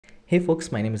Hey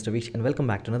folks, my name is Ravish and welcome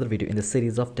back to another video in the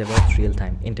series of DevOps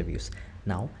real-time interviews.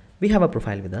 Now, we have a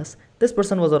profile with us. This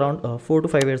person was around 4 to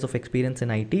 5 years of experience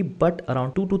in IT, but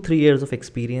around 2 to 3 years of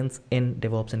experience in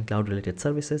DevOps and cloud related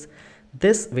services.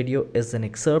 This video is an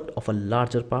excerpt of a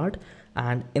larger part,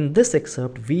 and in this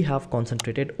excerpt, we have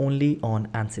concentrated only on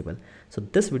Ansible. So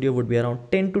this video would be around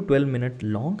 10 to 12 minutes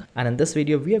long, and in this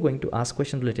video, we are going to ask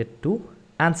questions related to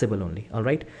Ansible only, all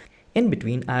right? In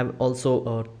between, I have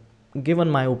also given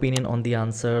my opinion on the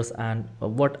answers and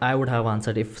what I would have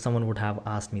answered if someone would have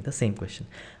asked me the same question.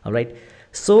 All right,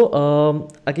 so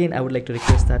again, I would like to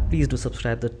request that please do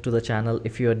subscribe to the channel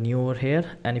if you are new over here,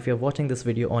 and if you're watching this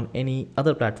video on any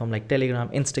other platform like Telegram,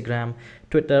 Instagram,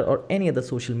 Twitter, or any other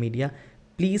social media,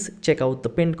 please check out the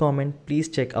pinned comment. Please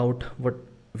check out what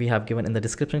we have given in the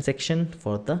description section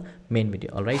for the main video.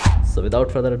 All right, so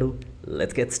without further ado,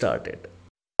 let's get started.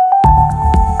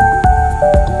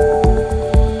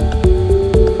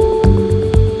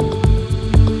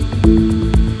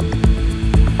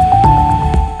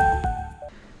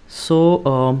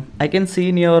 So I can see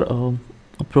in your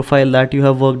profile that you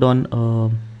have worked on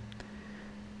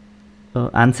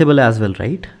Ansible as well,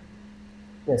 right?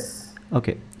 Yes.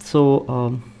 Okay, so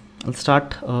I'll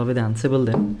start with Ansible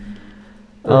then.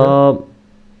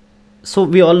 So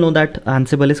we all know that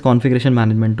Ansible is configuration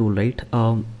management tool, right?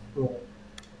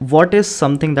 What is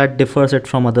something that differs it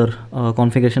from other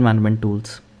configuration management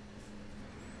tools?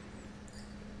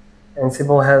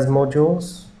 Ansible has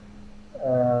modules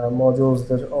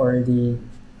that are already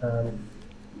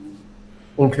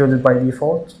included by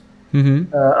default.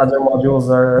 Other modules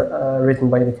are written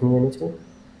by the community.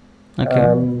 Okay.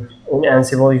 In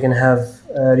Ansible, you can have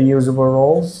reusable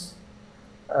roles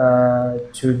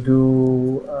to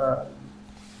do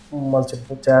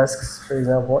multiple tasks. For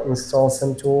example, install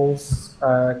some tools,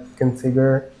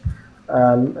 configure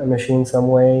a machine some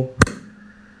way.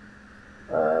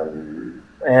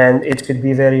 And it could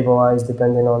be variabilized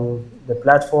depending on the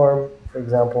platform. For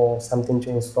example, something to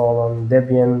install on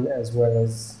Debian as well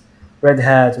as Red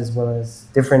Hat, as well as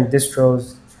different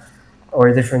distros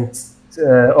or different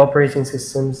operating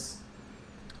systems.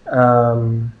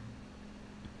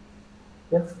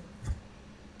 Yeah.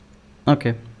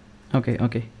 Okay.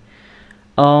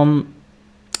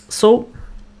 So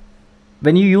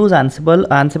when you use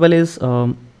Ansible is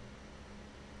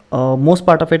most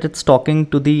part of it's talking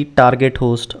to the target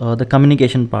host, the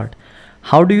communication part.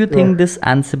 How do you think this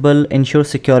Ansible ensures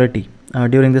security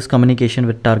during this communication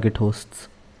with target hosts?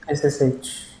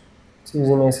 SSH. It's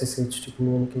using SSH to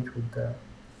communicate with the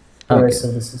rest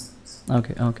of the systems.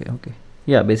 Okay.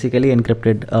 Yeah, basically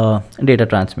encrypted data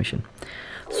transmission.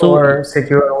 So, or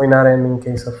secure WinRM in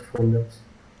case of Windows.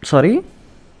 Sorry?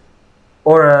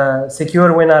 Or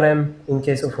secure WinRM in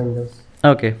case of Windows.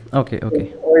 Okay.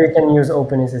 Or you can use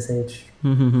OpenSSH.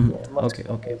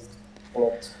 Okay.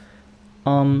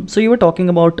 So you were talking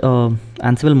about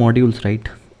Ansible modules, right?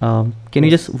 Can you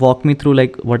just walk me through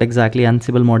like what exactly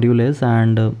Ansible module is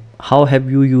and how have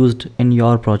you used in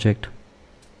your project?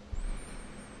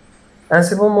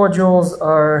 Ansible modules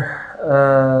are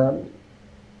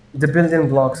the building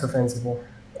blocks of Ansible.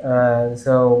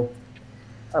 So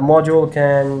a module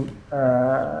can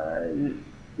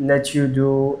let you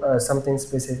do something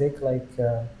specific, like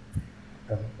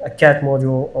a cat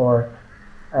module, or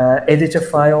edit a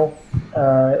file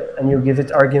and you give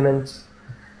it arguments.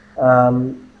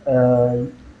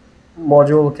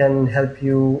 Module can help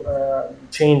you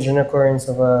change an occurrence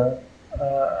of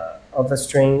a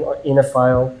string in a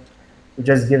file. You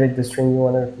just give it the string you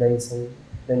want to replace, and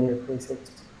then you replace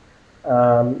it.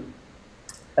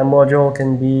 A module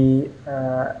can be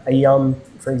a YUM,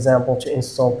 for example, to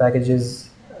install packages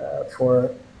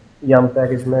for YUM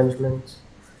package management.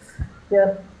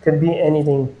 Yeah, could be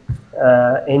anything,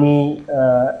 any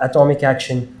atomic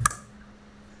action.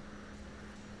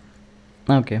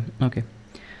 Okay.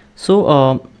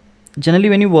 So generally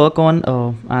when you work on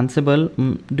Ansible,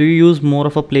 do you use more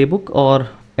of a playbook or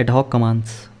ad hoc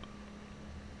commands?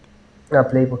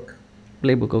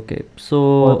 Playbook. Okay.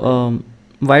 So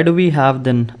why do we have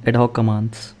then ad hoc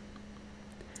commands?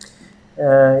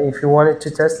 If you wanted to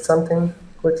test something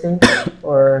quickly,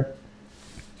 or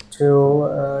to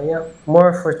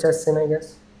more for testing, I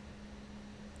guess.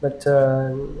 But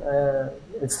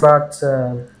it's not.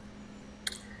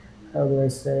 How do I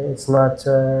say? It's not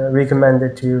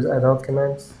recommended to use ad hoc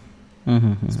commands.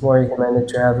 It's more recommended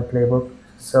to have a playbook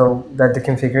so that the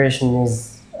configuration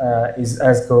is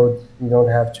as code. You don't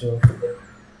have to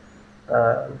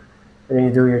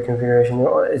redo your configuration.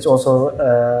 It's also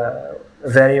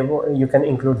variable. You can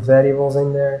include variables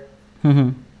in there.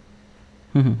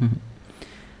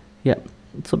 Yeah.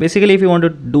 So basically, if you want to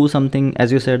do something,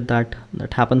 as you said, that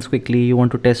happens quickly, you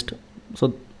want to test.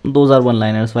 So those are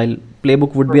one-liners. While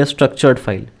playbook would be a structured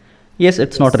file. Yes,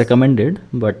 it's not Yes. recommended,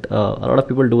 but a lot of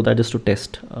people do that just to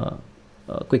test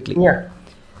quickly. Yeah.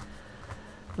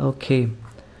 Okay.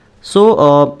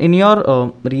 So in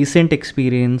your recent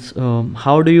experience,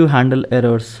 how do you handle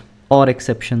errors or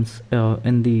exceptions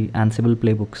in the Ansible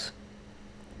playbooks?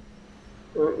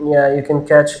 Yeah, you can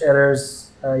catch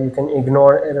errors, you can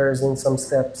ignore errors in some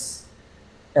steps,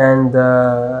 and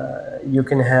you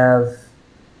can have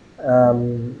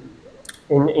um,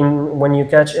 in when you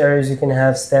catch errors, you can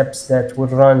have steps that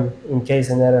would run in case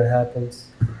an error happens.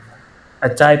 A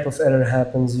type of error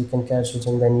happens, you can catch it,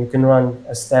 and then you can run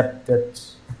a step that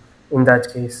in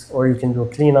that case, or you can do a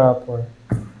cleanup. Or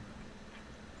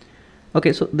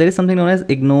Okay, so there is something known as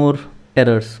ignore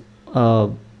errors.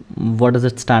 What does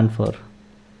it stand for?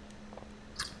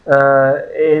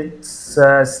 it's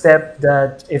a step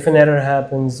that if an error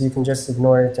happens, you can just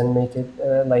ignore it and make it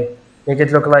make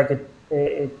it look like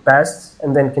it passed,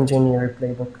 and then continue your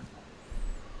playbook,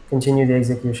 continue the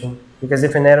execution. Because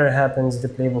if an error happens, the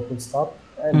playbook will stop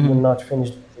and will not finish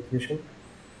the execution.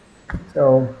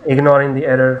 So ignoring the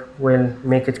error will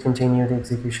make it continue the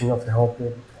execution of the whole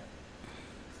playbook.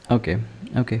 Okay,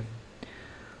 okay.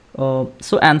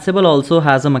 So Ansible also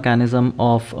has a mechanism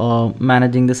of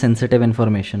managing the sensitive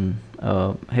information.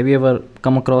 Have you ever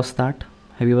come across that?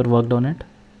 Have you ever worked on it?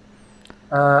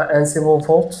 Ansible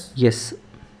faults? Yes.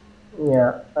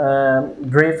 Yeah,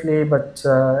 briefly, but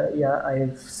yeah,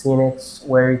 I've seen it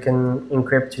where you can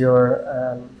encrypt your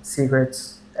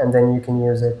secrets and then you can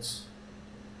use it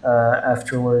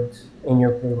afterward in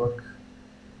your playbook.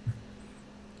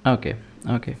 Okay,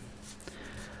 okay.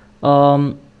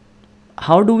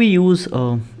 How do we use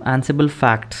Ansible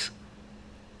facts?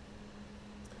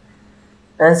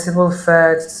 Ansible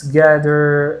facts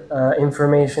gather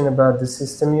information about the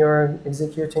system you're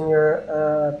executing your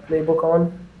playbook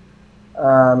on,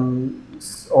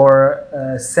 or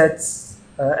sets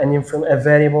a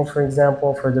variable, for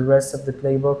example, for the rest of the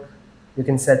playbook. You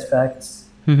can set facts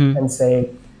and say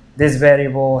this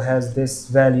variable has this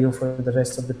value for the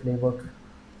rest of the playbook.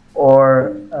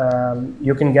 Or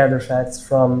you can gather facts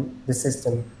from the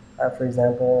system. For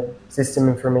example, system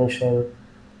information.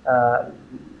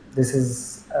 This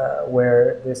is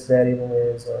where this variable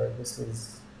is, or this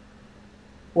is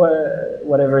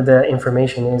whatever the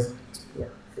information is. Yeah,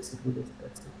 basically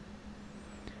that's it.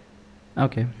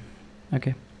 Okay,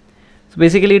 okay. So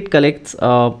basically, it collects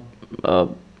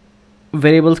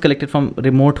variables collected from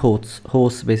remote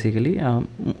hosts basically.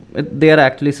 They are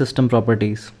actually system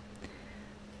properties.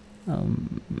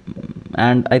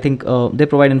 And I think they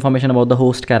provide information about the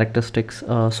host characteristics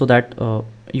so that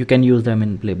you can use them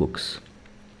in playbooks.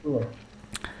 Yeah.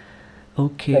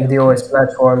 Okay. Like the OS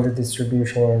platform, the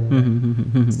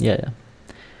distribution. Yeah, yeah.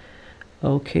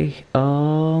 Okay.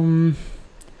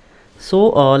 So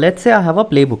let's say I have a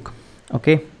playbook,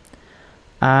 okay,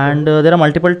 and there are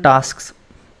multiple tasks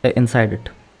inside it.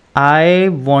 I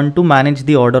want to manage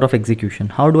the order of execution.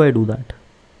 How do I do that?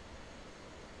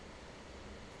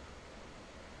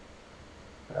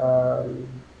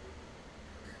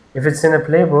 If it's in a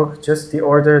playbook, just the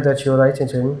order that you write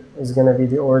it in is going to be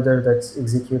the order that's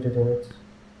executed in it.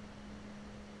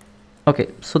 Okay,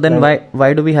 so then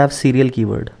why do we have serial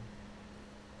keyword?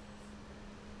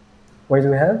 What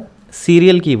do we have?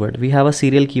 Serial keyword. We have a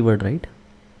serial keyword, right?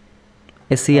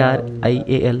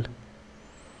 SERIAL.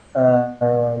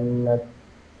 I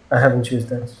haven't used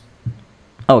that.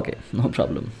 Okay, no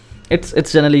problem.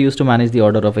 It's generally used to manage the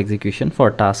order of execution for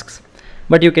tasks,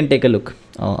 but you can take a look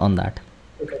on that.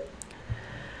 Okay.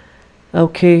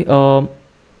 Okay.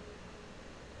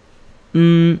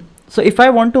 So if I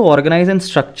want to organize and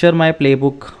structure my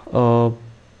playbook,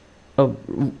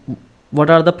 what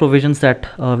are the provisions that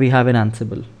we have in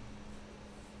Ansible?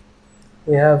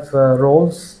 We have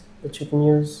roles that you can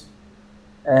use,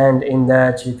 and in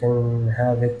that you can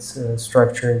have it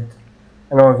structured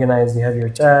and organized. You have your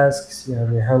tasks, you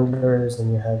have your handlers,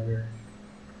 and you have your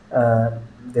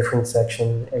different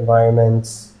section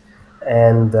environments,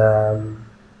 and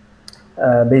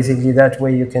basically that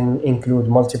way you can include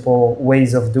multiple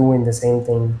ways of doing the same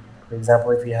thing. For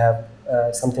example, if you have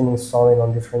something installing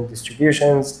on different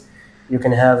distributions, you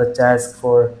can have a task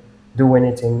for doing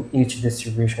it in each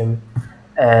distribution.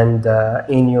 And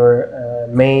in your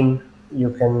main, you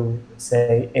can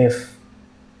say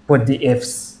put the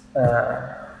ifs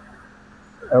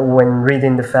when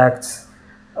reading the facts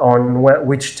on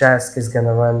which task is going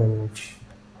to run and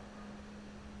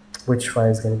which file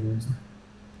is going to be used.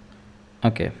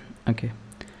 Okay, okay.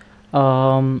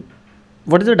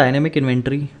 What is the dynamic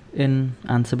inventory in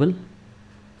Ansible?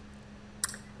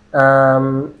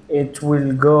 It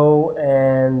will go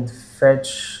and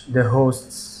fetch the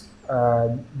hosts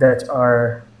that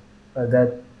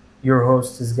your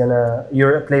host is gonna,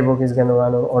 your playbook is gonna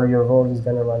run on, or your role is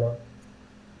gonna run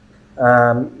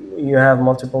on. You have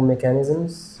multiple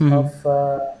mechanisms Hmm. of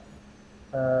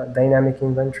dynamic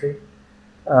inventory.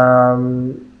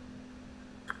 Um,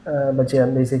 but yeah,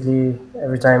 basically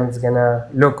every time it's gonna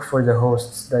look for the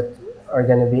hosts that are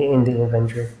gonna be in the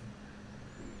inventory.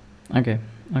 Okay.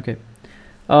 Okay.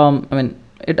 I mean,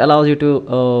 it allows you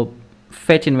to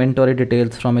fetch inventory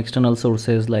details from external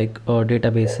sources like Yeah.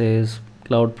 databases,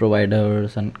 cloud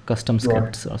providers, and custom Yeah.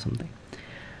 scripts or something.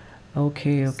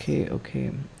 Okay, okay,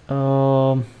 okay.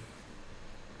 Um,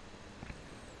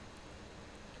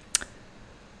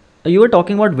 you were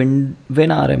talking about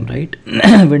WinRM, right?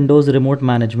 Windows Remote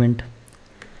Management.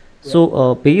 Yeah.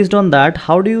 So, based on that,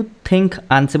 how do you think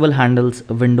Ansible handles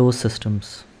Windows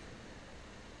systems?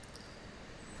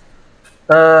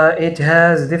 It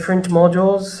has different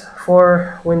modules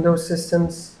for Windows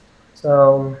systems,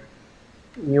 so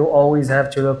you always have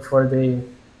to look for the.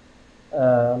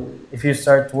 If you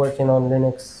start working on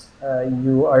Linux,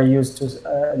 you are used to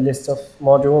a list of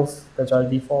modules that are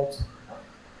defaults.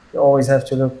 You always have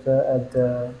to look at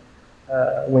the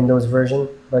Windows version,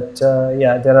 but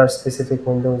yeah, there are specific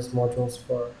Windows modules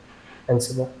for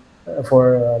Ansible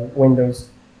for Windows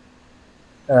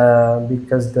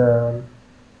because the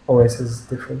OS is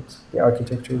different, the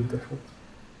architecture is different.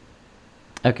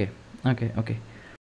 Okay, okay, okay.